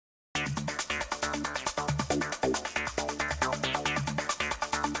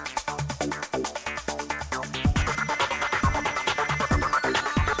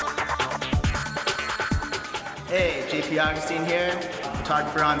Richie Augustine here,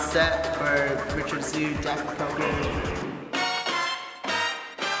 photographer on set for Richard Zhu Dafa Poker.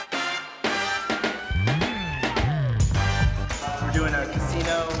 We're doing a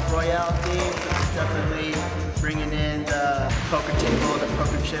casino royale theme, so it's definitely bringing in the poker table, the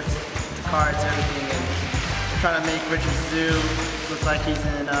poker chips, the cards, everything, and we're trying to make Richard Zhu look like he's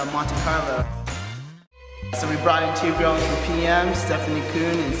in Monte Carlo. So we brought in two girls from PM, Stephanie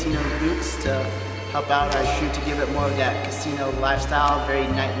Kuhn and Sino Boots, to help out our shoot, to give it more of that casino lifestyle, very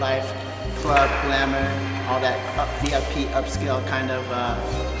nightlife, club, glamour, all that VIP, upscale kind of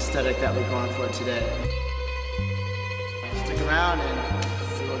aesthetic that we're going for today. Stick around and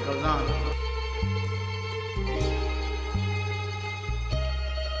see what goes on.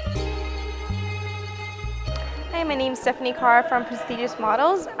 Hi, my name is Stephanie Carr from Prestigious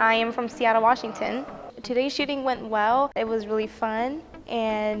Models. I am from Seattle, Washington. Today's shooting went well. It was really fun,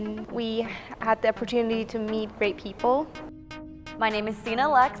 and we had the opportunity to meet great people. My name is Sina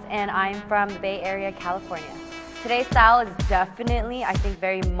Lux, and I'm from the Bay Area, California. Today's style is definitely, I think,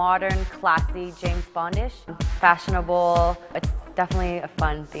 very modern, classy, James Bondish, fashionable. It's definitely a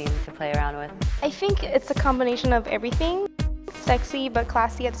fun theme to play around with. I think it's a combination of everything, sexy but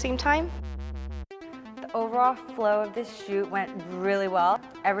classy at the same time. The overall flow of this shoot went really well.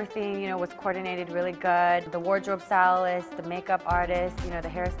 Everything, was coordinated really good. The wardrobe stylist, the makeup artist, the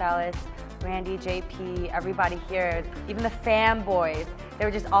hairstylist, Randy, JP, everybody here, even the fanboys, they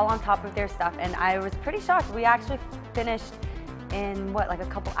were just all on top of their stuff, and I was pretty shocked. We actually finished in, like a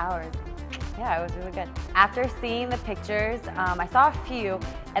couple hours. Yeah, it was really good. After seeing the pictures, I saw a few,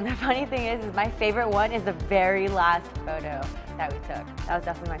 and the funny thing is my favorite one is the very last photo that we took. That was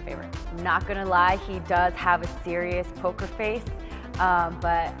definitely my favorite. I'm not gonna lie, he does have a serious poker face,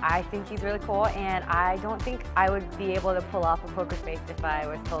 but I think he's really cool, and I don't think I would be able to pull off a poker face if I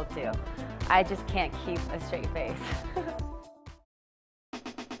was told to. I just can't keep a straight face.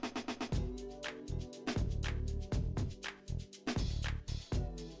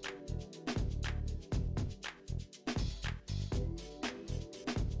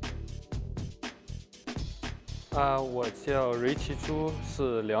 我叫Richie Zhu，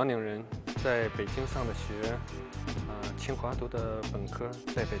是辽宁人，在北京上的学，清华读的本科，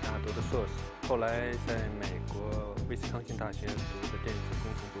在北大读的硕士，后来在美国威斯康星大学读的电子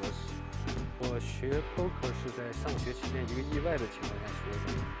工程博士。我学 poker 是在上学期间一个意外的情况下学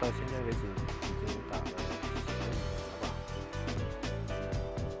的，到现在为止已经打了10多年了吧。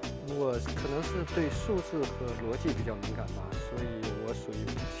我可能是对数字和逻辑比较敏感吧，所以我属于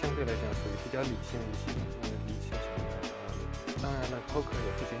相对来讲属于比较理性一些。 当然了 ，poker 也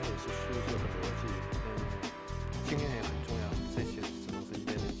不仅仅是数字和逻辑，经验也很重要，这些只能是一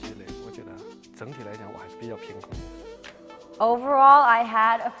点点积累。我觉得整体来讲，我还是比较平衡。Overall, I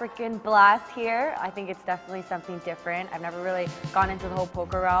had a freaking blast here. I think it's definitely something different. I've never really gone into the whole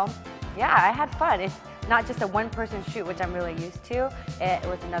poker realm. Yeah, I had fun. It's not just a one-person shoot, which I'm really used to. It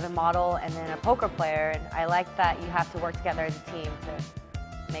was another model and then a poker player, and I like that you have to work together as a team to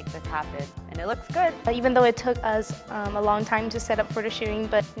make this happen, and it looks good. Even though it took us a long time to set up for the shooting,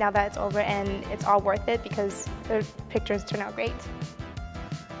 but now that it's over and it's all worth it because the pictures turn out great.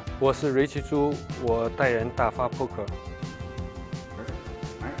 我是 Richie Zhu， 我代言大发 Poker。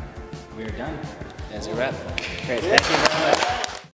 All right, we are done. That's a wrap. Great, thank you very much.